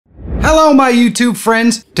Hello my YouTube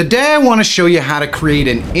friends, today I want to show you how to create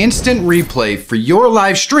an instant replay for your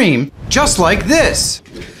live stream just like this.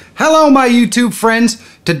 Hello my YouTube friends,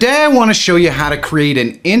 today I want to show you how to create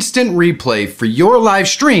an instant replay for your live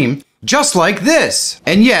stream just like this.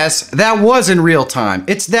 And yes, that was in real time.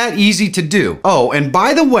 It's that easy to do. Oh, and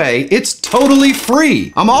by the way, it's totally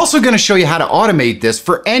free. I'm also going to show you how to automate this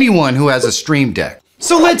for anyone who has a Stream Deck.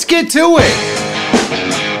 So let's get to it.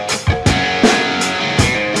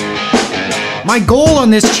 My goal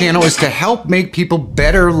on this channel is to help make people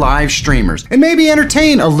better live streamers and maybe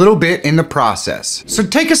entertain a little bit in the process. So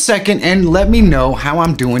take a second and let me know how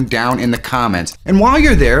I'm doing down in the comments. And while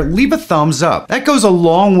you're there, leave a thumbs up. That goes a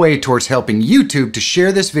long way towards helping YouTube to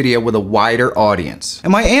share this video with a wider audience.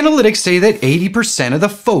 And my analytics say that 80% of the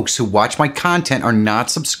folks who watch my content are not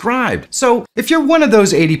subscribed. So if you're one of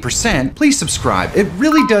those 80%, please subscribe. It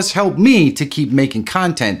really does help me to keep making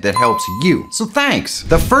content that helps you. So thanks.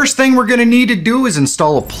 The first thing we're gonna need to do is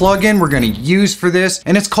install a plugin we're going to use for this,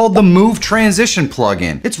 and it's called the Move Transition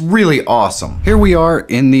plugin. It's really awesome. Here we are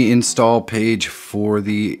in the install page for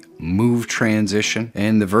the Move Transition,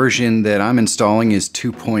 and the version that I'm installing is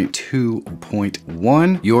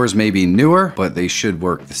 2.2.1. Yours may be newer, but they should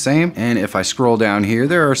work the same. And if I scroll down here,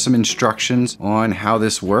 there are some instructions on how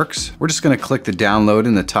this works. We're just going to click the download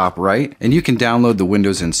in the top right, and you can download the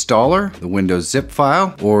Windows installer, the Windows zip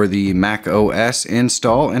file, or the Mac OS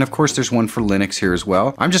install, and of course there's one for Linux here as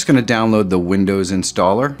well. I'm just going to download the Windows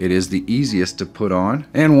installer. It is the easiest to put on,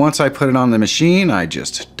 and once I put it on the machine, I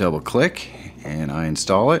just double click and I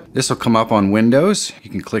install it. This will come up on Windows.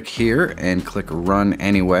 You can click here and click Run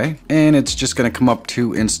Anyway, and it's just going to come up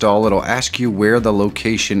to install. It'll ask you where the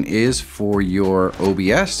location is for your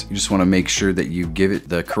OBS. You just want to make sure that you give it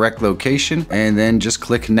the correct location, and then just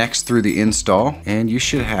click Next through the install, and you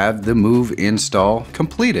should have the Move install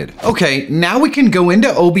completed. Okay, now we can go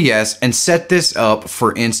into OBS and set this up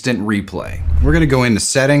for instant replay. We're going to go into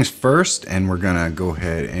settings first, and we're going to go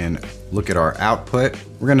ahead and look at our output.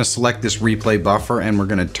 We're going to select this replay buffer and we're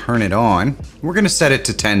going to turn it on. We're going to set it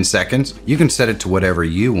to 10 seconds. You can set it to whatever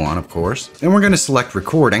you want, of course. And we're going to select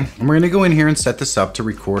recording, and we're going to go in here and set this up to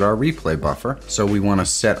record our replay buffer. So we want to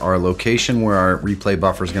set our location where our replay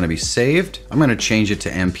buffer is going to be saved. I'm going to change it to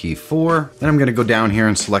MP4. Then I'm going to go down here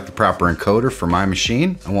and select the proper encoder for my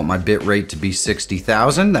machine. I want my bit rate to be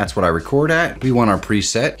 60,000. That's what I record at. We want our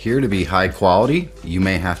preset here to be high quality. You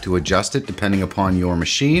may have to adjust it depending upon your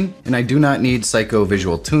machine. And I do not need psycho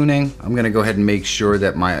visual tuning. I'm going to go ahead and make sure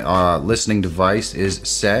that my listening device is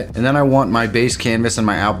set. And then I want my base canvas and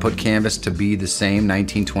my output canvas to be the same,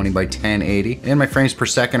 1920 by 1080. And my frames per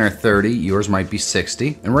second are 30. Yours might be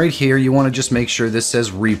 60. And right here, you want to just make sure this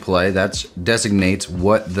says replay. That designates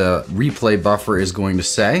what the replay buffer is going to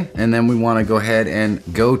say. And then we want to go ahead and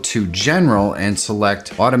go to General and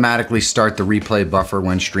select automatically start the replay buffer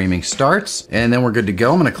when streaming starts. And then we're good to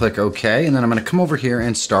go. I'm going to click OK. And then I'm going to come over here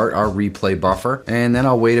and start our replay buffer, and then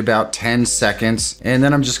I'll wait about 10 seconds, and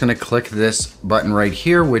then I'm just going to click this button right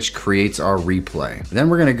here, which creates our replay. Then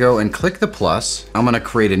we're going to go and click the plus. I'm going to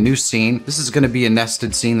create a new scene. This is going to be a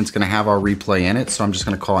nested scene that's going to have our replay in it, so I'm just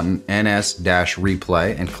going to call it an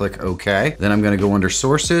ns-replay and click OK. Then I'm going to go under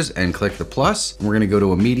sources and click the plus, and we're going to go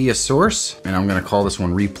to a media source, and I'm going to call this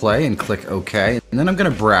one replay and click OK. And then I'm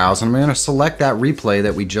going to browse, and I'm going to select that replay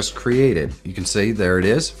that we just created. You can see there it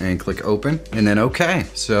is, and click open, and then OK.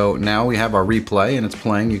 So now we have our replay and it's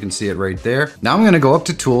playing. You can see it right there. Now I'm going to go up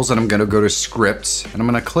to tools and I'm going to go to scripts, and I'm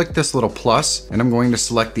going to click this little plus, and I'm going to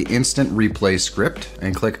select the instant replay script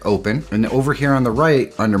and click open. And over here on the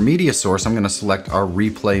right under media source, I'm going to select our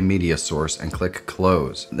replay media source and click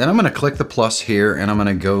close. Then I'm going to click the plus here, and I'm going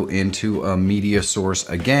to go into a media source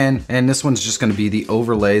again, and this one's just going to be the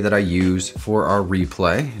overlay that I use for our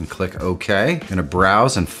replay, and click OK. I'm going to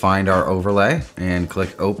browse and find our overlay and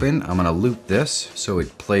click open. I'm going to loop this so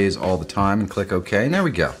it plays all the time, and click OK, and there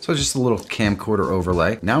we go. So just a little camcorder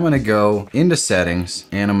overlay. Now I'm going to go into settings,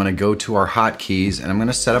 and I'm going to go to our hotkeys, and I'm going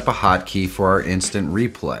to set up a hotkey for our instant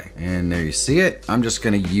replay. And there you see it. I'm just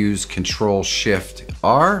going to use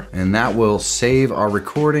Control-Shift-R, and that will save our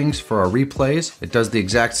recordings for our replays. It does the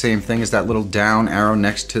exact same thing as that little down arrow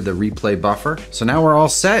next to the replay buffer. So now we're all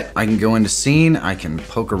set. I can go into scene. I can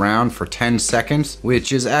poke around for 10 seconds,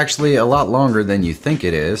 which is actually a lot longer than you think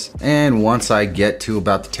it is. And once I get to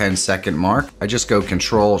about the 10-second mark, I just go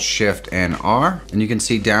Control, Shift, and R, and you can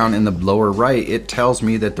see down in the lower right, it tells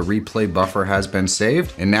me that the replay buffer has been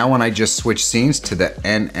saved. And now when I just switch scenes to the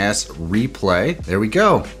NS replay, there we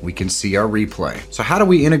go. We can see our replay. So how do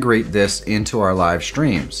we integrate this into our live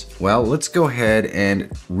streams? Well, let's go ahead and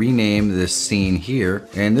rename this scene here,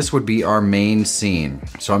 and this would be our main scene.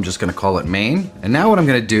 So I'm just gonna call it main. And now what I'm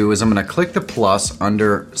gonna do is I'm gonna click the plus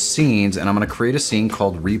under scenes, and I'm gonna create a scene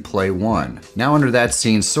called replay 1. Now under that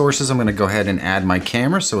scene sources, I'm gonna go ahead and add my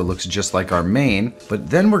camera so it looks just like our main, but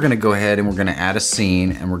then we're gonna go ahead and we're gonna add a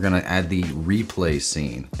scene, and we're gonna add the replay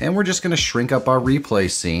scene. And we're just gonna shrink up our replay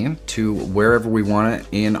scene to wherever we want it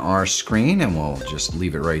in our screen, and we'll just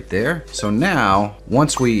leave it right there. So now,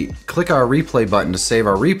 once we click our replay button to save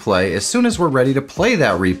our replay, as soon as we're ready to play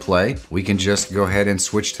that replay, we can just go ahead and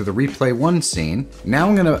switch to the replay 1 scene. Now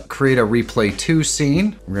I'm gonna create a replay 2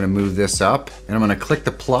 scene. We're gonna move this up, and I'm gonna click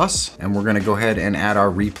the plus, and we're gonna go ahead and add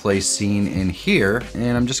our replay scene in here,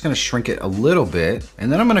 and I'm just gonna shrink it a little bit,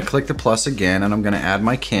 and then I'm gonna click the plus again, and I'm gonna add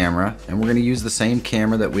my camera, and we're gonna use the same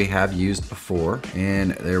camera that we have used before,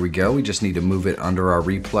 and there we go. We just need to move it under our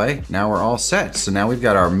replay. Now we're all set. So now we've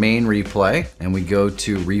got our main replay, and we go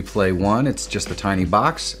to replay 1, it's just a tiny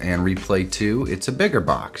box, and replay 2, it's a bigger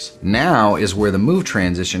box. Now is where the move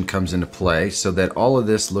transition comes into play, so that all of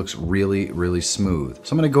this looks really, really smooth.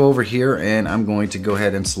 So I'm gonna go over here, and I'm going to go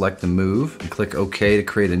ahead and select the move, and click OK to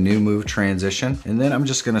create a new move transition. And then I'm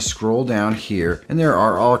just gonna scroll down here, and there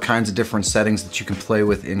are all kinds of different settings that you can play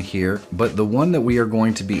with in here, but the one that we are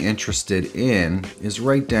going to be interested in is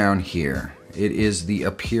right down here. It is the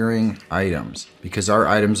appearing items, because our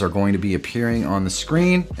items are going to be appearing on the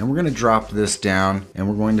screen, and we're going to drop this down, and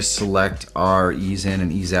we're going to select our ease in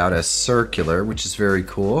and ease out as circular, which is very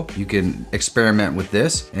cool. You can experiment with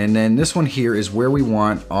this. And then this one here is where we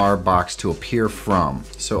want our box to appear from.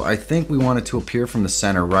 So I think we want it to appear from the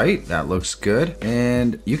center right. That looks good.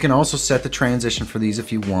 And you can also set the transition for these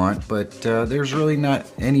if you want, but there's really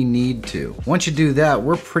not any need to. Once you do that,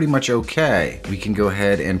 we're pretty much okay. We can go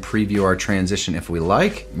ahead and preview our transition if we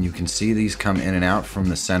like. You can see these come in and out from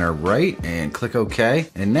the center right, and click OK.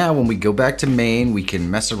 And now when we go back to main, we can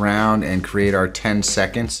mess around and create our 10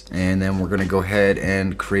 seconds, and then we're going to go ahead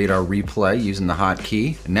and create our replay using the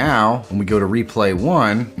hotkey. Now when we go to replay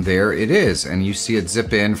 1, there it is, and you see it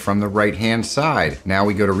zip in from the right hand side. Now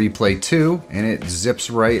we go to replay 2, and it zips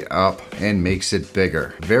right up and makes it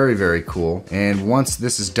bigger. Very, very cool. And once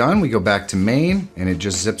this is done, we go back to main, and it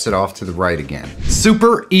just zips it off to the right again.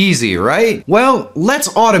 Super easy, right? Well, let's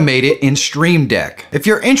automate it in Stream Deck. If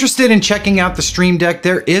you're interested in checking out the Stream Deck,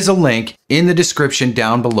 there is a link in the description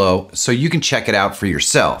down below so you can check it out for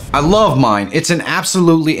yourself. I love mine. It's an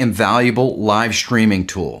absolutely invaluable live streaming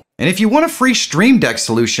tool. And if you want a free Stream Deck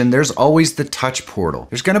solution, there's always the Touch Portal.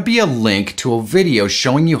 There's gonna be a link to a video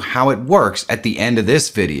showing you how it works at the end of this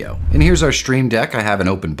video. And here's our Stream Deck. I have an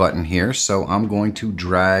open button here, so I'm going to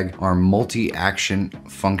drag our multi-action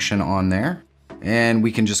function on there. And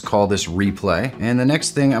we can just call this replay. And the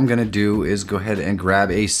next thing I'm gonna do is go ahead and grab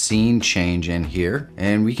a scene change in here,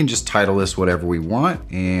 and we can just title this whatever we want.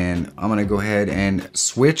 And I'm gonna go ahead and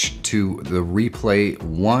switch to the replay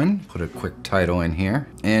 1, put a quick title in here.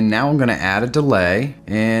 And now I'm gonna add a delay,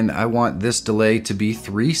 and I want this delay to be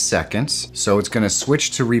 3 seconds. So it's gonna switch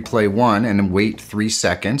to replay 1 and wait 3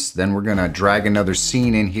 seconds. Then we're gonna drag another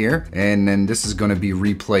scene in here, and then this is gonna be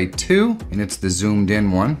replay 2, and it's the zoomed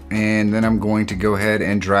in one. And then I'm going to go ahead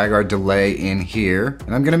and drag our delay in here,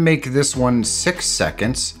 and I'm gonna make this one 6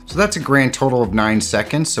 seconds. So that's a grand total of 9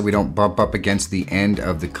 seconds, so we don't bump up against the end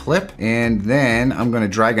of the clip. And then I'm gonna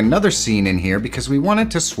drag another scene in here because we want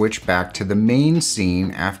it to switch back to the main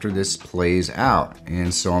scene after this plays out.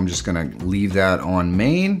 And so I'm just gonna leave that on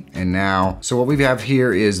main. And now, so what we have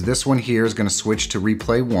here is this one here is gonna switch to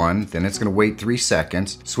replay 1, then it's gonna wait 3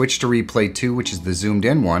 seconds, switch to replay 2, which is the zoomed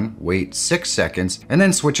in one, wait 6 seconds, and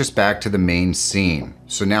then switch us back to the main scene.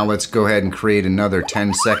 So now let's go ahead and create another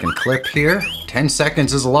 10-second clip here. 10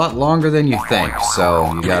 seconds is a lot longer than you think,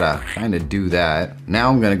 so you gotta kind of do that. Now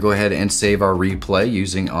I'm gonna go ahead and save our replay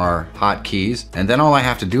using our hotkeys, and then all I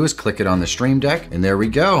have to do is click it on the Stream Deck, and there we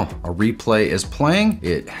go. Our replay is playing.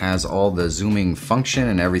 It has all the zooming function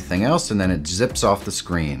and everything else, and then it zips off the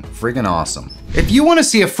screen. Friggin' awesome. If you want to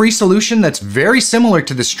see a free solution that's very similar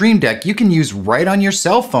to the Stream Deck you can use right on your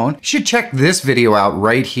cell phone, you should check this video out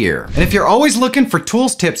right here. And if you're always looking for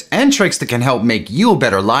tools, tips, and tricks that can help make you a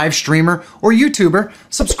better live streamer or YouTuber,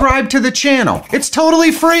 subscribe to the channel. It's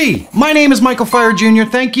totally free. My name is Michael Feyrer Jr.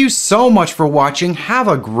 Thank you so much for watching. Have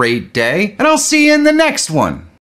a great day, and I'll see you in the next one.